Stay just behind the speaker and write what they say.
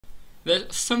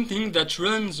There's something that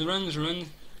runs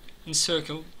in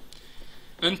circle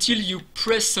until you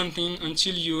press something,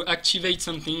 until you activate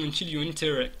something, until you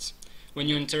interact. When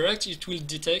you interact, it will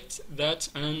detect that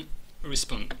and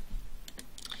respond.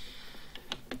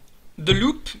 The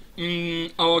loop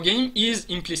in our game is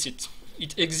implicit.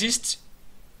 It exists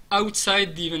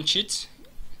outside the event sheet.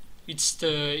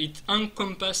 It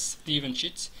encompasses the event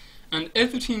sheet, and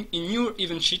everything in your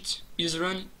event sheet is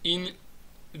run in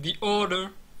the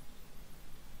order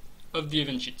of the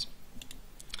event sheet.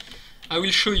 I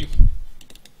will show you.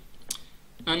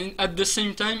 And at the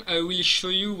same time, I will show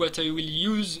you what I will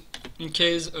use in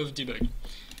case of debug.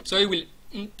 So I will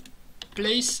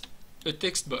place a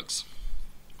text box.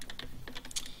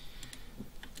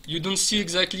 You don't see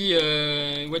exactly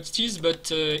what it is,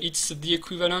 but it's the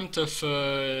equivalent of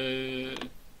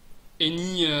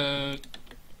any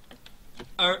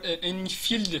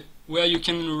field where you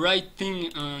can write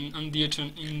things on the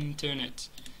internet.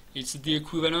 It's the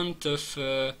equivalent of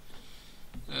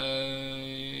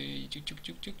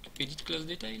edit class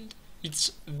detailed.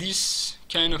 It's this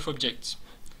kind of object.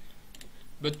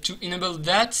 But to enable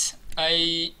that,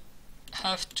 I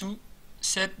have to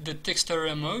set the text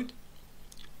area mode.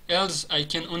 Else, I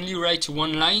can only write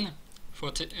one line.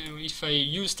 If I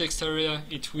use text area,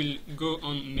 it will go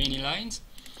on many lines.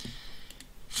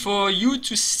 For you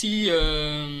to see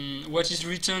what is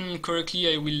written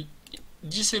correctly, I will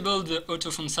disable the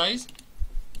auto font size.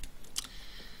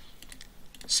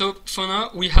 So for now,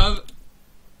 we have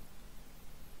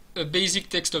a basic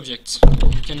text object.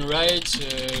 We can write.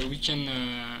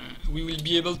 We will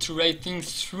be able to write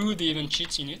things through the event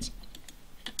sheet in it.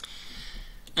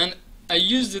 And I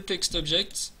use the text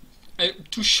object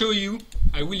to show you.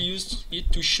 I will use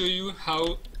it to show you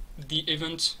how the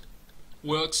event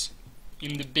works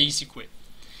in the basic way.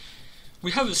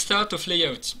 We have a start of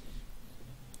layout.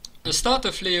 A start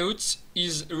of layout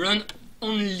is run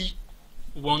only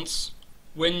once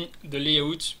when the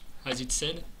layout, as it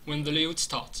said, when the layout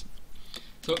starts.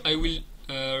 So I will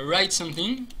write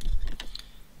something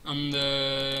on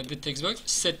the text box,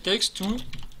 set text to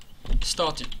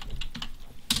started.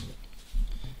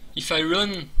 If I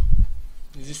run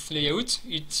this layout,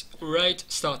 it write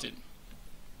started.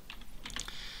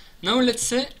 Now let's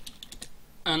say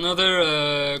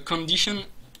another condition.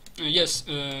 Yes,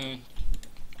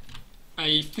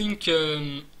 I think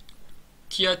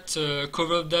Kiat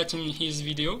covered that in his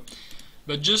video,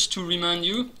 but just to remind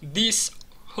you, this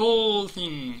whole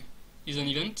thing is an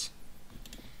event.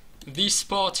 This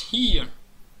part here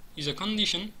is a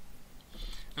condition,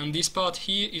 and this part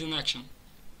here is an action.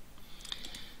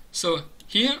 So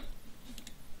here,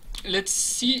 let's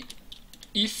see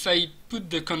if I put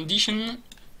the condition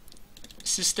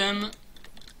system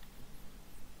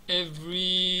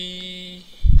every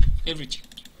tick.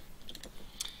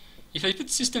 If I put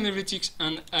system every tick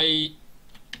and I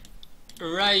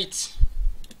write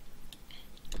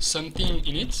something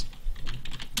in it,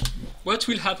 what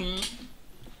will happen?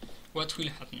 What will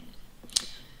happen?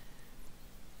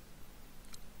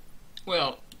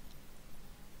 Well,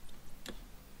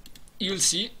 you'll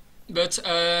see, but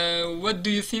what do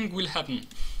you think will happen?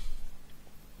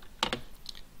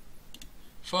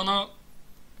 For now,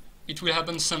 it will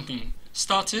happen something.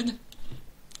 Started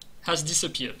has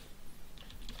disappeared.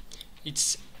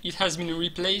 It has been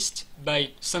replaced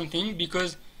by something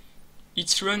because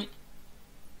it's run.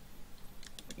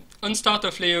 On start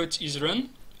of layout is run.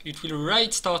 It will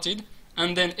write started,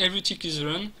 and then every tick is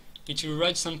run. It will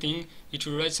write something. It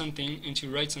will write something. It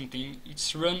will write something.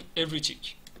 It's run every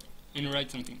tick and write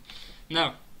something.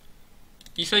 Now,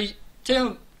 if I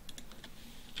tell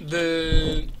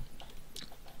the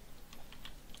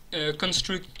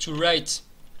construct to write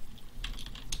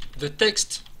the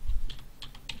text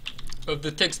of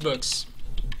the text box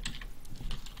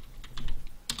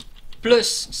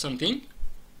plus something,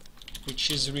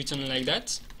 which is written like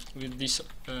that with this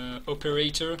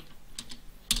operator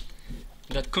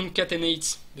that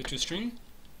concatenates the two strings,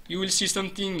 you will see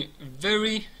something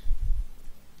very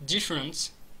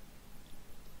different,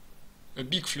 a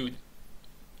big flood,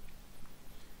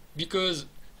 because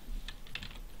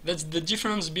that's the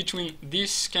difference between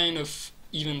this kind of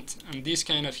event and this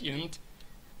kind of event.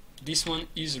 This one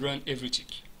is run every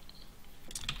tick.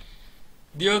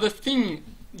 The other thing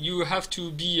you have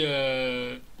to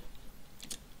be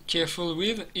careful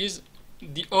with is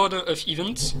the order of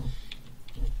events.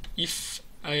 If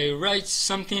I write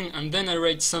something and then I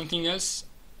write something else,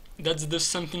 that's the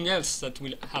something else that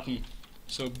will happen.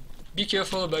 So be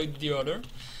careful about the order.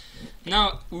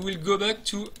 Now we will go back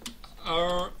to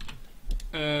our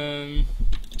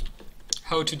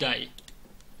how to die.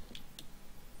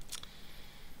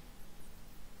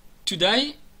 to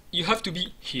die, you have to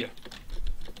be here.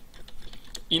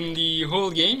 In the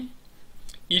whole game,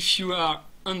 if you are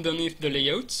underneath the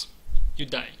layout, you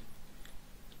die.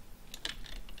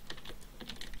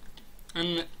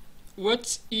 And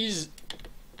what is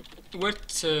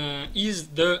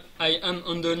the I am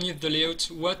underneath the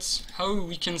layout? How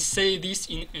we can say this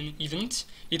in an event?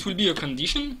 It will be a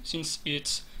condition, since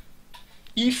it's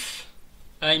if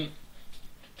I'm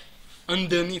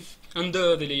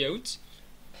under the layout,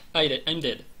 I'm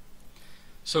dead.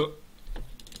 So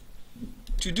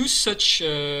to do such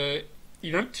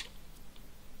event,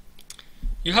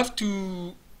 you have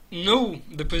to know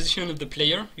the position of the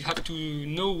player, you have to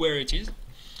know where it is,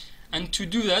 and to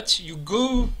do that you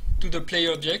go to the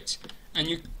player object, and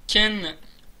you can,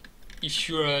 if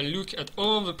you look at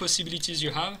all the possibilities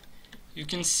you have, you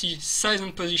can see size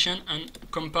and position and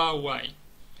compare Y.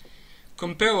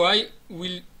 Compare Y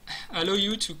will allow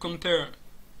you to compare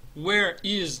where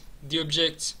is the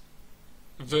object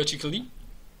vertically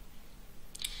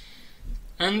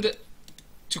and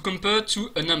to compare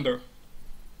to a number.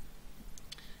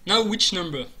 Now, which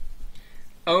number?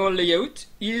 Our layout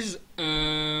is,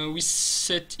 we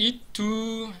set it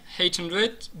to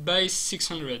 800 by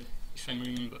 600, if I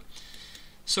remember.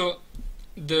 So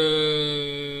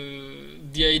the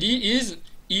idea is,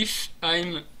 if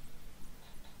I'm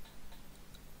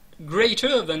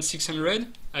greater than 600,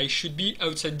 I should be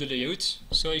outside the layout,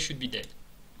 so I should be dead.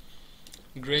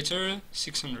 Greater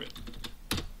 600.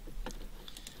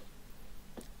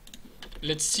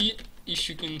 Let's see if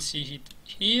you can see it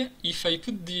here. If I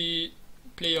put the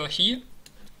player here,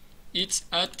 it's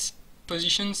at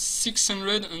position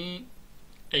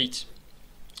 608,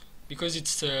 because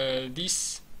it's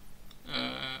this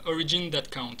origin that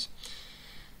counts.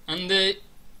 And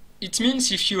it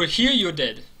means if you're here, you're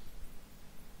dead.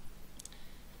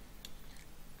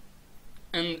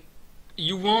 And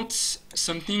you want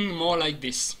something more like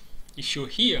this. If you're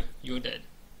here, you're dead.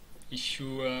 If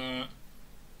you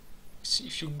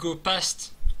go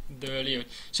past the layout,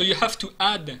 so you have to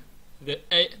add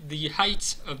the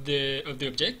height of the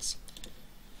objects.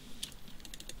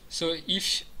 So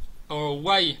if our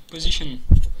Y position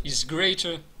is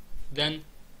greater than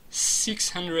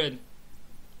 600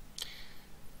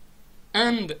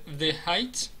 and the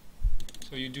height,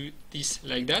 so you do this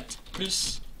like that,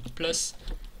 plus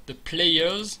the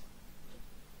player's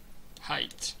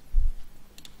height,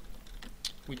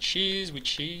 which is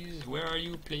where are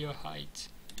you, player height?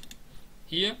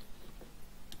 Here.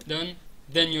 Done.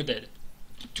 Then you're dead.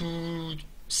 To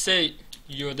say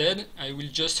you're dead, I will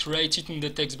just write it in the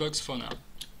text box for now.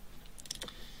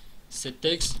 Set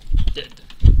text dead.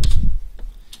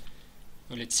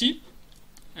 Now let's see.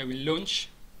 I will launch.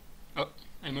 Oh,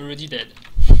 I'm already dead.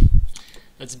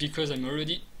 That's because I'm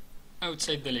already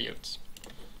outside the layout.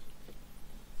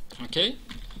 Okay.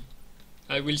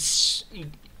 I will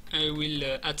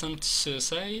attempt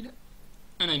suicide,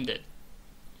 and I'm dead.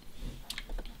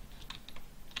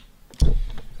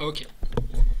 Okay,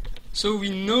 so we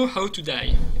know how to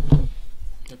die.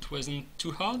 That wasn't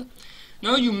too hard.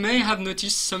 Now you may have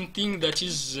noticed something that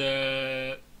is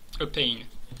a pain.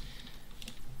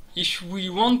 If we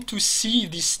want to see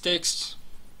this text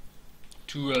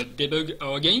to debug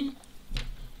our game,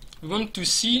 we want to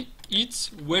see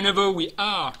it whenever we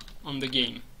are on the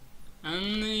game.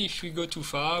 And if we go too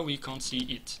far, we can't see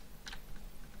it.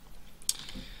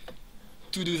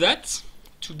 To do that,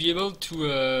 to be able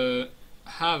to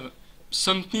have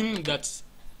something that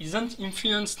isn't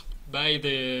influenced by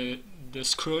the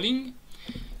scrolling,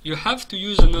 you have to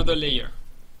use another layer.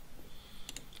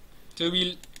 So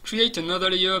we'll create another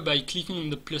layer by clicking on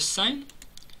the plus sign.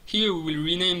 Here we will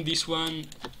rename this one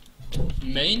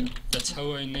main, that's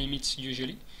how I name it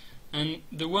usually. And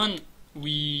the one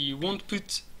we won't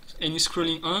put any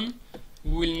scrolling on,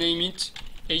 we will name it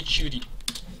HUD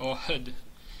or HUD.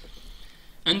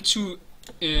 And to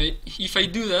if I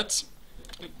do that,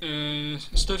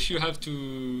 stuff you have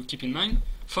to keep in mind.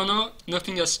 For now,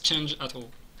 nothing has changed at all.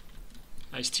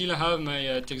 I still have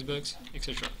my text box,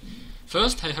 etc.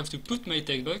 First, I have to put my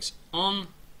text box on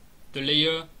the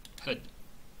layer HUD.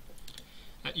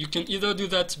 You can either do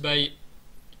that by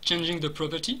changing the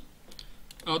property,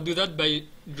 or do that by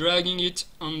dragging it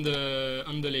on the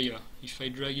layer. If I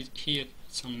drag it here,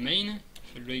 it's on main.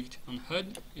 If I drag it on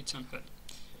HUD, it's on HUD.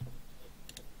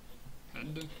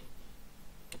 HUD,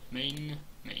 main.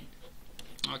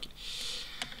 Okay.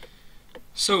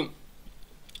 So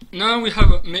now we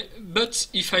have but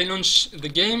if I launch the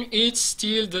game, it's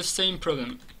still the same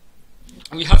problem.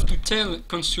 We have to tell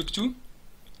Construct2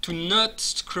 to not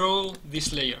scroll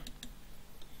this layer.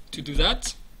 To do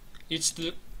that, it's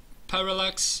the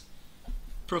parallax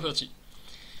property.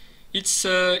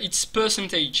 It's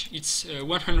percentage. It's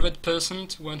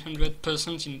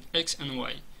 100% in X and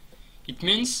Y. It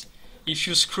means if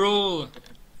you scroll,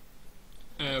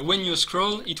 when you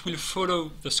scroll, it will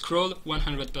follow the scroll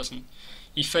 100%.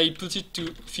 If I put it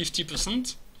to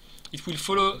 50%, it will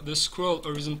follow the scroll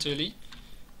horizontally.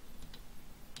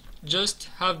 Just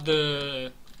have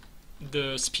the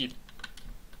speed.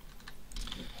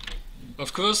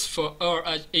 Of course, for our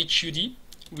HUD,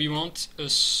 we want a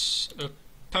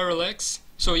parallax.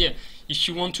 So yeah, if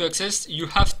you want to access, you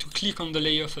have to click on the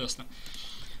layer first.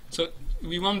 So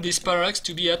we want this parallax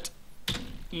to be at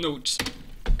nodes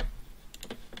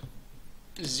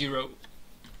 0,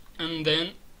 and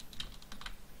then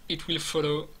it will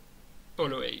follow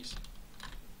always.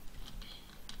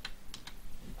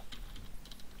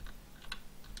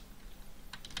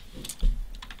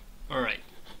 Alright,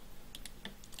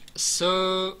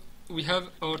 so we have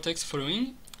our text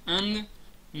following, and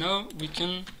now we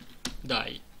can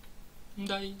die.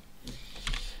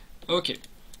 Okay,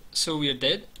 so we are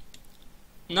dead.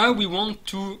 Now we want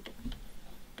to,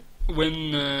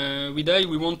 when we die,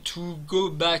 we want to go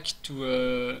back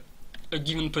to a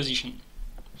given position.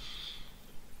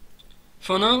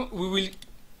 For now, we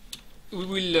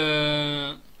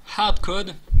will hard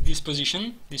code this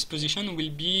position. This position will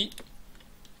be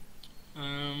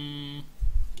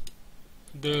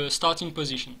the starting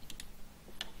position.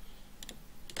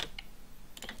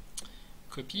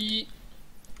 Copy.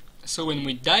 So when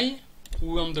we die, we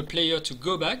want the player to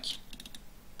go back.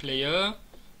 Player,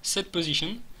 set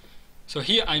position. So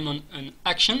here I'm on an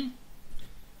action.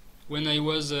 When I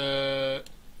was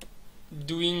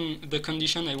doing the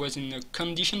condition, I was in a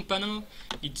condition panel.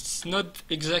 It's not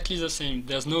exactly the same.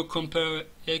 There's no compare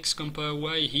X, compare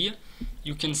Y here.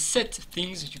 You can set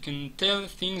things, you can tell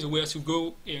things where to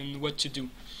go and what to do.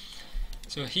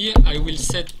 So here I will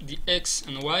set the X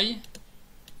and Y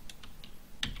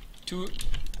to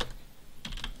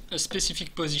a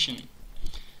specific position.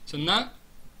 So now,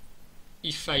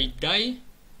 if I die,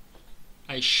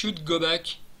 I should go back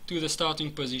to the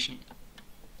starting position.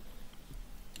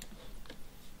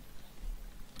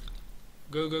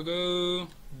 Go, go, go,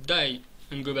 die,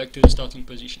 and go back to the starting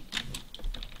position.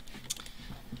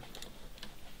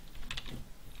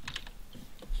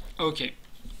 Okay,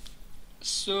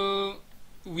 so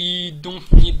we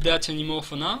don't need that anymore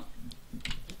for now,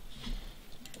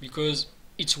 because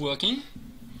it's working,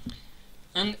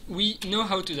 and we know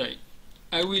how to die.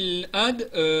 I will add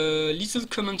a little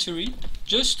commentary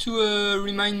just to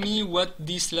remind me what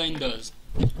this line does.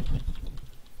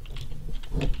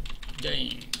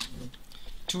 Dying.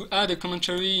 To add a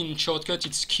commentary in shortcut,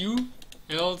 it's Q,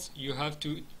 else you have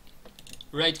to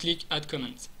right click, add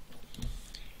comment.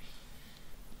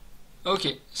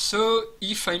 Okay, so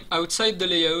if I'm outside the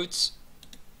layout,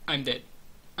 I'm dead,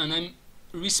 and I'm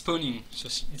respawning. So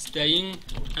it's dying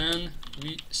and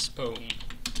respawn.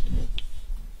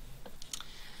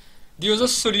 The other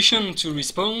solution to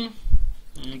respawn,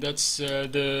 that's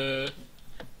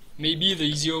maybe the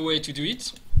easier way to do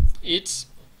it, it's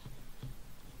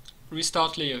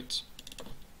restart layout.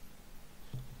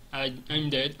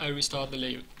 I'm dead, I restart the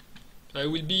layout. I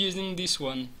will be using this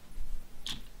one.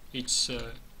 It's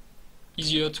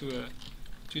easier to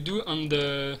do on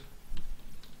the,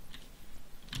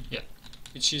 yeah,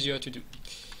 it's easier to do.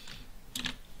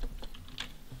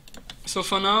 So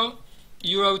for now,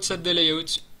 you're outside the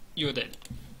layout, you're dead.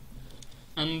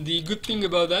 And the good thing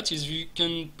about that is we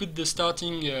can put the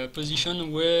starting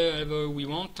position wherever we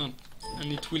want, and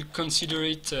it will consider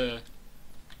it on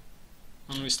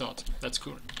restart. That's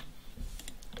cool.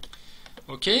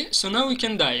 Okay, so now we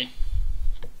can die.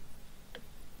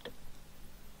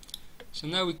 So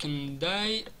now we can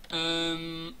die.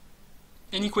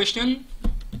 Any question?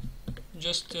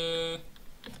 Just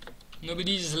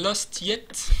nobody's lost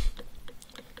yet.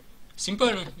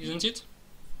 Simple, isn't it?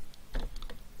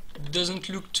 Doesn't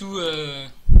look too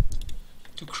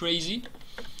crazy.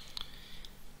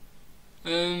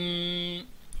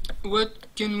 What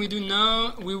can we do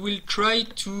now? We will try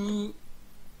to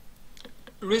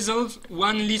resolve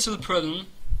one little problem.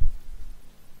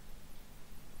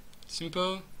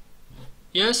 Simple.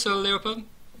 Yes, Leopold?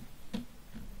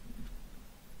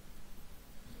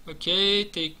 Okay,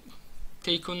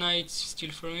 take on night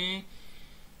still for me.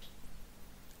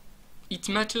 It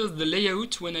matters the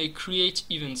layout when I create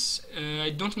events.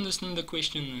 I don't understand the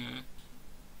question,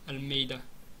 Almeida.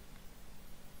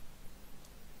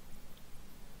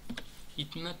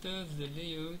 It matters the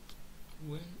layout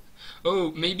when...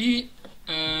 Oh, maybe...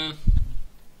 the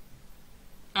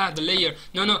layer.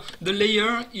 No, the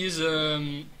layer is...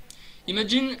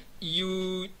 imagine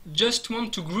you just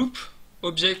want to group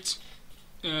objects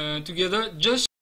together just